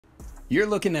You're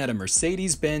looking at a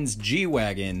Mercedes-Benz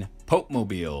G-Wagon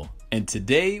Popemobile, and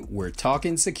today we're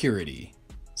talking security.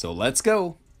 So let's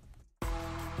go.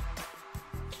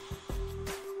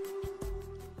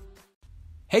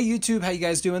 Hey YouTube, how you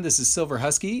guys doing? This is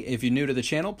Silverhusky. If you're new to the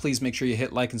channel, please make sure you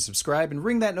hit like and subscribe and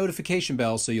ring that notification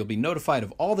bell so you'll be notified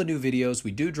of all the new videos.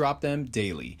 We do drop them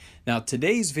daily. Now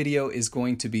today's video is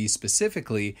going to be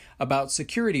specifically about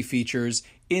security features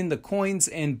in the coins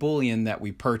and bullion that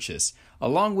we purchase,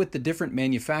 along with the different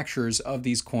manufacturers of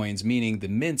these coins, meaning the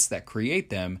mints that create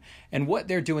them, and what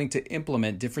they're doing to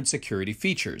implement different security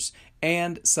features,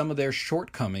 and some of their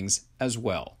shortcomings as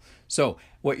well. So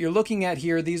what you're looking at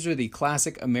here, these are the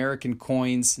classic American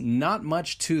coins, not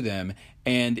much to them,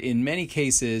 and in many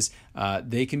cases,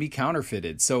 they can be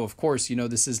counterfeited. So of course, you know,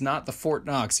 this is not the Fort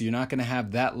Knox. You're not going to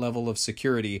have that level of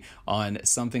security on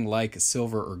something like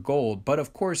silver or gold, but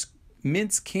of course,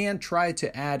 mints can try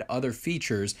to add other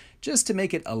features just to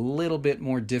make it a little bit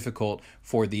more difficult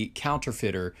for the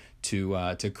counterfeiter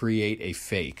to create a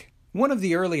fake. One of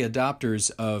the early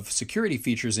adopters of security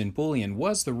features in bullion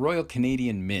was the Royal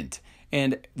Canadian Mint,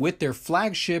 and with their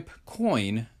flagship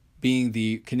coin being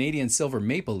the Canadian Silver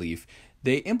Maple Leaf,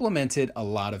 they implemented a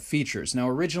lot of features. Now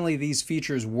originally these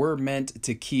features were meant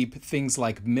to keep things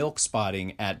like milk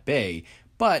spotting at bay,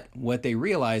 but what they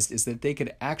realized is that they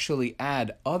could actually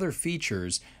add other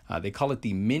features. They call it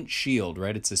the Mint Shield,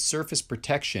 right? It's a surface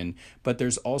protection, but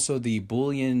there's also the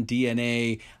Bullion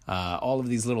DNA, all of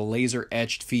these little laser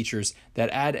etched features that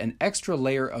add an extra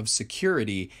layer of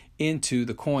security into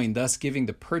the coin, thus giving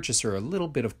the purchaser a little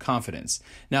bit of confidence.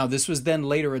 Now, this was then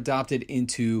later adopted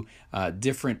into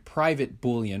different private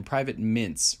bullion, private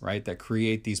mints, right, that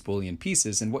create these bullion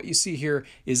pieces. And what you see here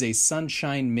is a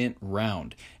Sunshine Mint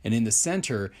round. And in the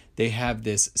center, they have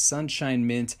this Sunshine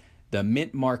Mint, the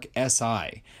Mint Mark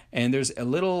SI, and there's a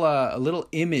little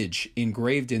image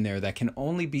engraved in there that can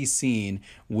only be seen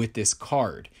with this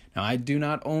card. Now I do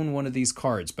not own one of these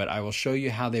cards, but I will show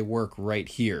you how they work right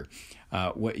here.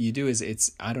 What you do is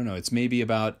it's maybe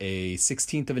about a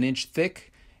 1/16 of an inch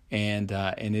thick, and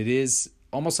it is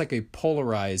almost like a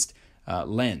polarized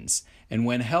lens. And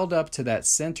when held up to that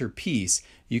center piece,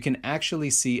 you can actually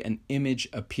see an image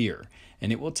appear,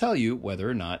 and it will tell you whether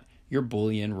or not your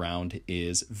bullion round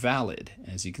is valid.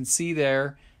 As you can see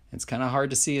there, it's kind of hard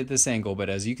to see at this angle, but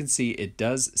as you can see, it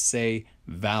does say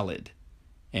valid.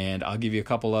 And I'll give you a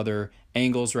couple other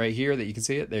angles right here that you can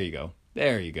see it. There you go.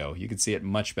 There you go. You can see it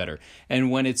much better.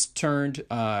 And when it's turned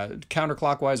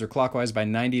counterclockwise or clockwise by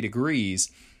 90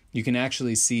 degrees, you can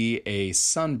actually see a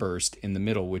sunburst in the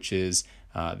middle, which is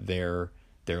their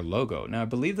logo. Now, I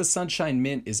believe the Sunshine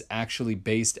Mint is actually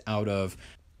based out of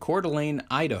Coeur d'Alene,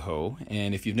 Idaho,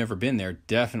 and if you've never been there,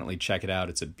 definitely check it out.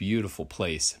 It's a beautiful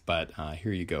place. But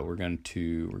here you go. We're going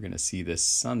to see this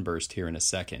sunburst here in a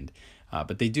second.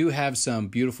 But they do have some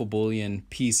beautiful bullion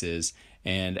pieces,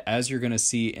 and as you're going to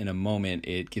see in a moment,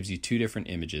 it gives you two different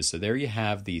images. So there you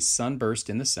have the sunburst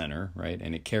in the center, right,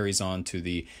 and it carries on to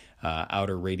the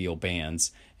outer radial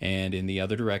bands, and in the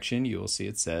other direction, you will see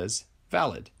it says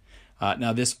valid.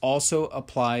 Now this also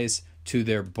applies to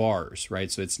their bars,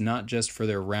 right? So it's not just for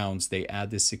their rounds. They add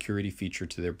this security feature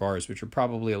to their bars, which are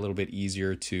probably a little bit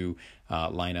easier to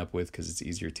line up with because it's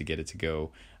easier to get it to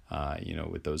go, you know,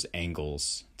 with those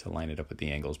angles, to line it up with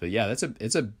the angles. But yeah,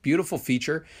 it's a beautiful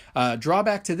feature.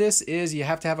 Drawback to this is you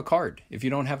have to have a card. If you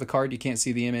don't have the card, you can't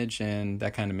see the image, and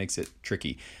that kind of makes it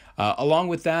tricky. Along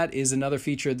with that is another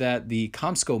feature that the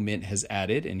Comsco Mint has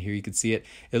added, and here you can see it.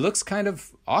 It looks kind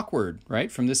of awkward,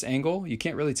 right? From this angle, you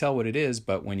can't really tell what it is,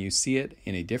 but when you see it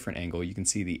in a different angle, you can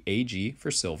see the AG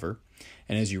for silver,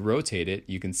 and as you rotate it,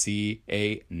 you can see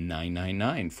a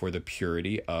 999 for the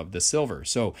purity of the silver.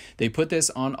 So they put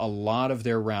this on a lot of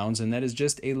their rounds, and that is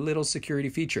just a little security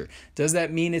feature. Does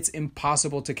that mean it's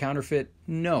impossible to counterfeit?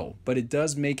 No, but it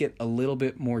does make it a little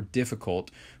bit more difficult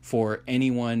for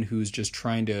anyone who's just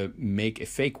trying to make a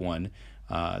fake one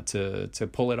to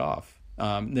pull it off.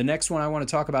 The next one I want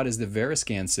to talk about is the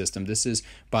Veriscan system. This is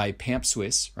by Pamp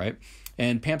Swiss, right?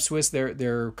 And Pamp Swiss,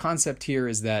 their concept here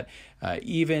is that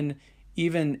even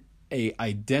a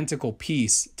identical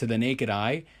piece to the naked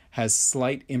eye has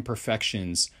slight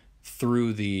imperfections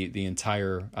through the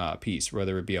entire piece,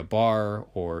 whether it be a bar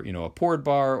or, you know, a poured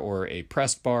bar or a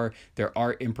pressed bar. There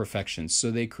are imperfections.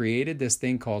 So they created this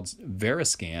thing called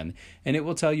Veriscan, and it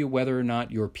will tell you whether or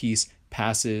not your piece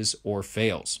passes or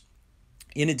fails.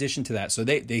 In addition to that, so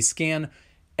they scan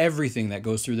everything that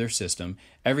goes through their system.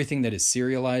 Everything that is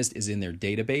serialized is in their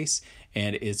database,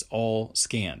 and it's all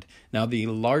scanned. Now, the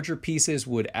larger pieces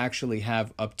would actually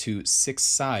have up to 6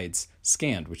 sides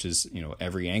scanned, which is, you know,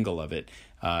 every angle of it.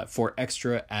 for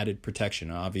extra added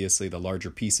protection. Obviously, the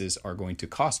larger pieces are going to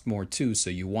cost more too, so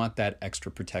you want that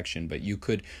extra protection, but you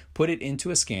could put it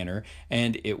into a scanner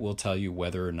and it will tell you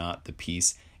whether or not the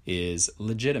piece is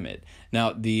legitimate.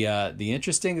 Now, the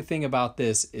interesting thing about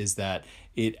this is that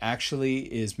it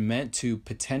actually is meant to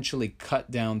potentially cut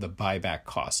down the buyback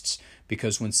costs,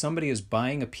 because when somebody is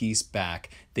buying a piece back,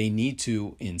 they need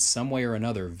to, in some way or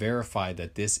another, verify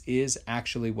that this is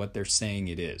actually what they're saying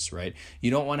it is, right? You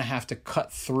don't want to have to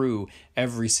cut through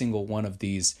every single one of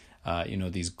these,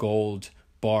 these gold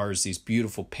bars, these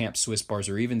beautiful Pamp Swiss bars,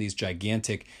 or even these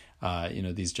gigantic,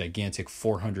 these gigantic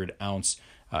 400-ounce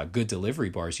good delivery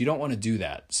bars. You don't want to do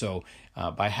that. So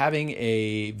by having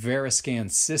a Veriscan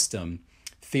system,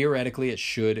 theoretically it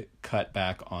should cut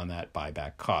back on that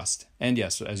buyback cost. And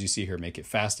yes, as you see here, make it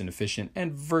fast and efficient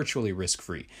and virtually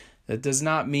risk-free. That does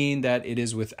not mean that it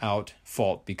is without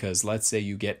fault, because let's say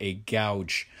you get a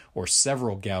gouge or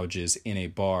several gouges in a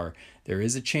bar, there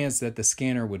is a chance that the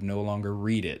scanner would no longer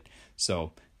read it.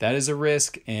 So that is a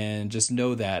risk, and just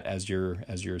know that as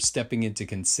you're stepping into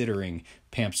considering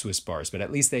Pamp Swiss bars, but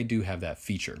at least they do have that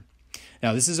feature.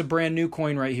 Now, this is a brand new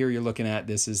coin right here you're looking at.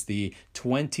 This is the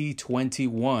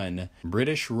 2021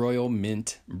 British Royal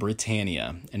Mint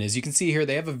Britannia. And as you can see here,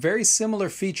 they have a very similar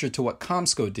feature to what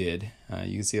Comsco did.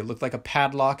 You can see it looked like a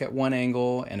padlock at one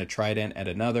angle and a trident at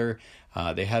another.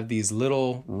 They have these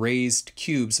little raised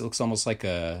cubes. It looks almost like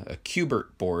a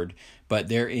Cubert board, but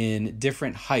they're in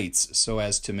different heights so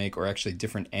as to make, or actually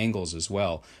different angles as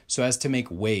well, so as to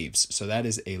make waves. So that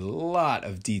is a lot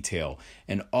of detail.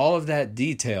 And all of that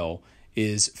detail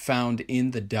is found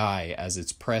in the die as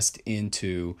it's pressed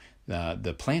into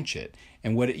the planchet.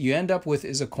 And what you end up with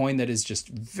is a coin that is just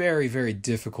very, very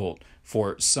difficult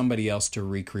for somebody else to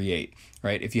recreate,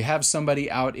 right? If you have somebody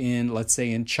out in, let's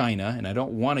say in China, and I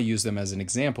don't want to use them as an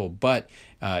example, but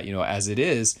as it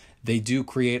is, they do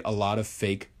create a lot of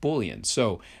fake bullion.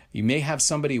 So you may have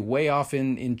somebody way off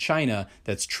in China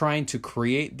that's trying to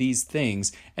create these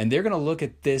things, and they're going to look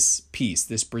at this piece,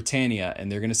 this Britannia, and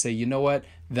they're going to say, you know what?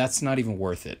 That's not even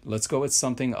worth it. Let's go with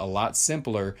something a lot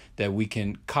simpler that we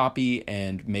can copy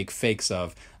and make fakes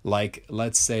of, like,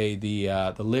 let's say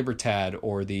the Libertad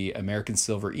or the American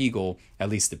Silver Eagle, at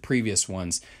least the previous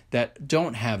ones, that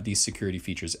don't have these security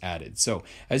features added. So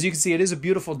as you can see, it is a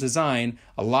beautiful design,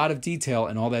 a lot of detail,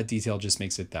 and all that detail just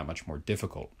makes it that much more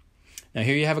difficult. Now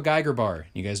here you have a Geiger bar.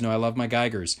 You guys know I love my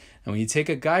Geigers. And when you take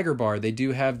a Geiger bar, they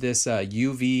do have this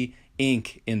UV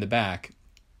ink in the back,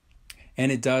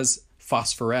 and it does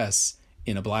phosphoresce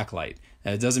in a black light.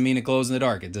 Now, it doesn't mean it glows in the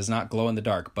dark. It does not glow in the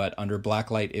dark, but under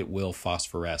black light, it will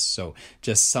phosphoresce. So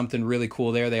just something really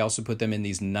cool there. They also put them in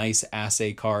these nice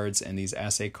assay cards, and these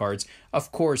assay cards,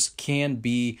 of course, can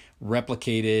be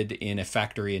replicated in a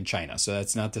factory in China. So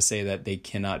that's not to say that they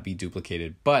cannot be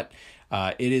duplicated, but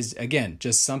it is, again,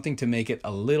 just something to make it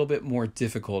a little bit more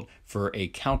difficult for a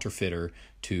counterfeiter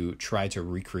to try to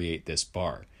recreate this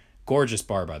bar. Gorgeous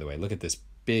bar, by the way. Look at this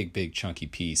big, big chunky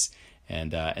piece.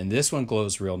 And this one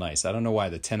glows real nice. I don't know why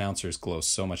the 10-ouncers glow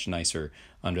so much nicer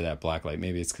under that black light.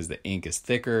 Maybe it's because the ink is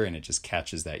thicker and it just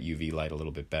catches that UV light a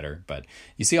little bit better. But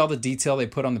you see all the detail they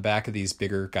put on the back of these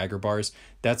bigger Geiger bars?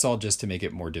 That's all just to make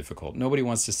it more difficult. Nobody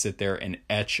wants to sit there and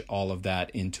etch all of that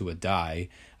into a die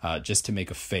just to make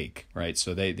a fake, right?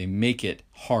 So they make it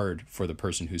hard for the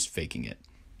person who's faking it.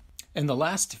 And the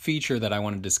last feature that I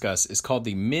want to discuss is called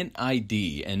the Mint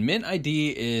ID. And Mint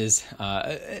ID is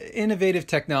innovative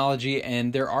technology,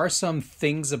 and there are some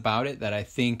things about it that I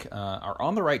think are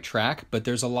on the right track, but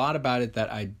there's a lot about it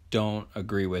that I don't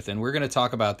agree with. And we're going to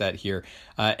talk about that here.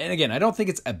 And again, I don't think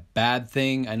it's a bad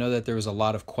thing. I know that there was a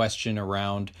lot of question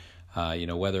around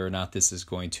whether or not this is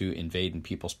going to invade in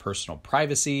people's personal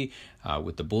privacy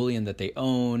with the bullion that they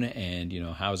own, and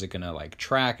how is it going to like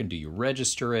track, and do you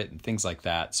register it, and things like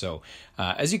that. So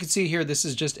as you can see here, this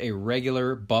is just a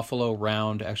regular buffalo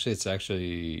round. Actually, it's I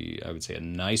would say a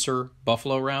nicer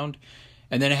buffalo round,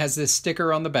 and then it has this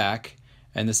sticker on the back,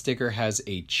 and the sticker has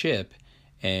a chip,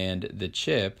 and the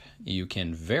chip you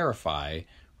can verify.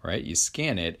 Right, you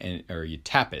scan it or you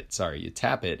tap it. You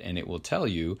tap it, and it will tell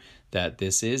you that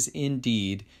this is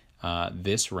indeed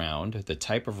this round, the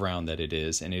type of round that it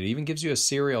is, and it even gives you a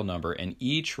serial number. And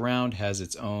each round has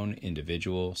its own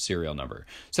individual serial number.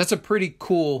 So that's a pretty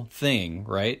cool thing,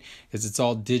 right? Because it's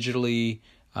all digitally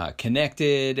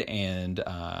connected and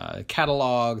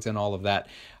cataloged and all of that.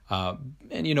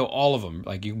 And all of them,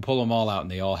 like you can pull them all out,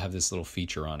 and they all have this little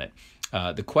feature on it.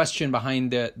 The question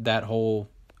behind that whole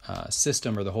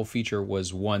system, or the whole feature,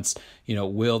 was once,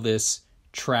 will this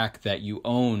track that you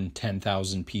own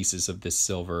 10,000 pieces of this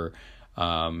silver?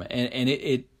 And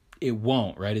it it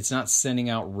won't, right? It's not sending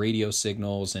out radio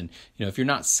signals. And, if you're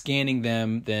not scanning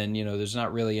them, then, there's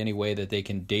not really any way that they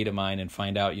can data mine and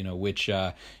find out, which,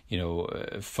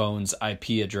 phone's IP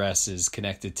address is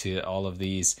connected to all of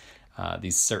these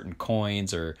certain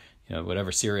coins, or,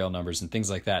 whatever serial numbers and things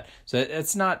like that. So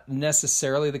it's not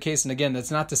necessarily the case. And again,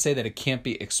 that's not to say that it can't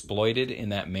be exploited in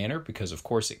that manner, because of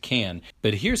course it can.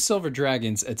 But here's Silver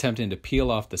Dragon's attempting to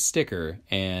peel off the sticker,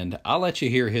 and I'll let you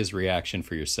hear his reaction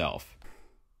for yourself.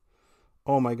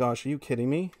 Oh my gosh, are you kidding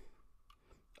me?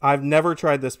 I've never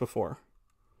tried this before.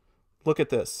 Look at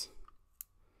this.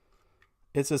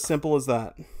 It's as simple as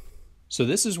that. So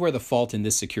this is where the fault in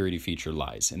this security feature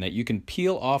lies, in that you can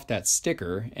peel off that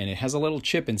sticker, and it has a little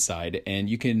chip inside, and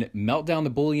you can melt down the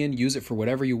bullion, use it for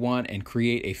whatever you want, and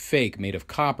create a fake made of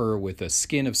copper with a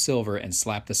skin of silver and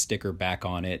slap the sticker back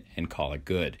on it and call it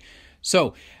good.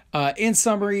 So in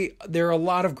summary, there are a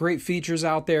lot of great features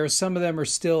out there. Some of them are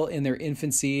still in their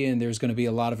infancy, and there's going to be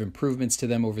a lot of improvements to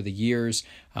them over the years.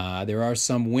 There are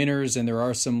some winners and there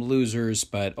are some losers,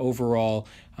 but overall,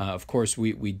 of course,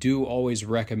 we do always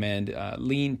recommend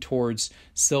lean towards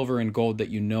silver and gold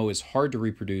that is hard to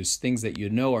reproduce, things that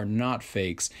are not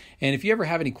fakes. And if you ever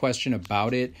have any question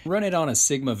about it, run it on a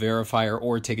Sigma verifier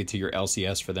or take it to your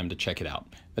LCS for them to check it out.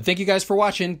 But thank you guys for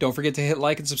watching. Don't forget to hit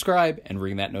like and subscribe and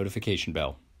ring that notification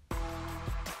bell.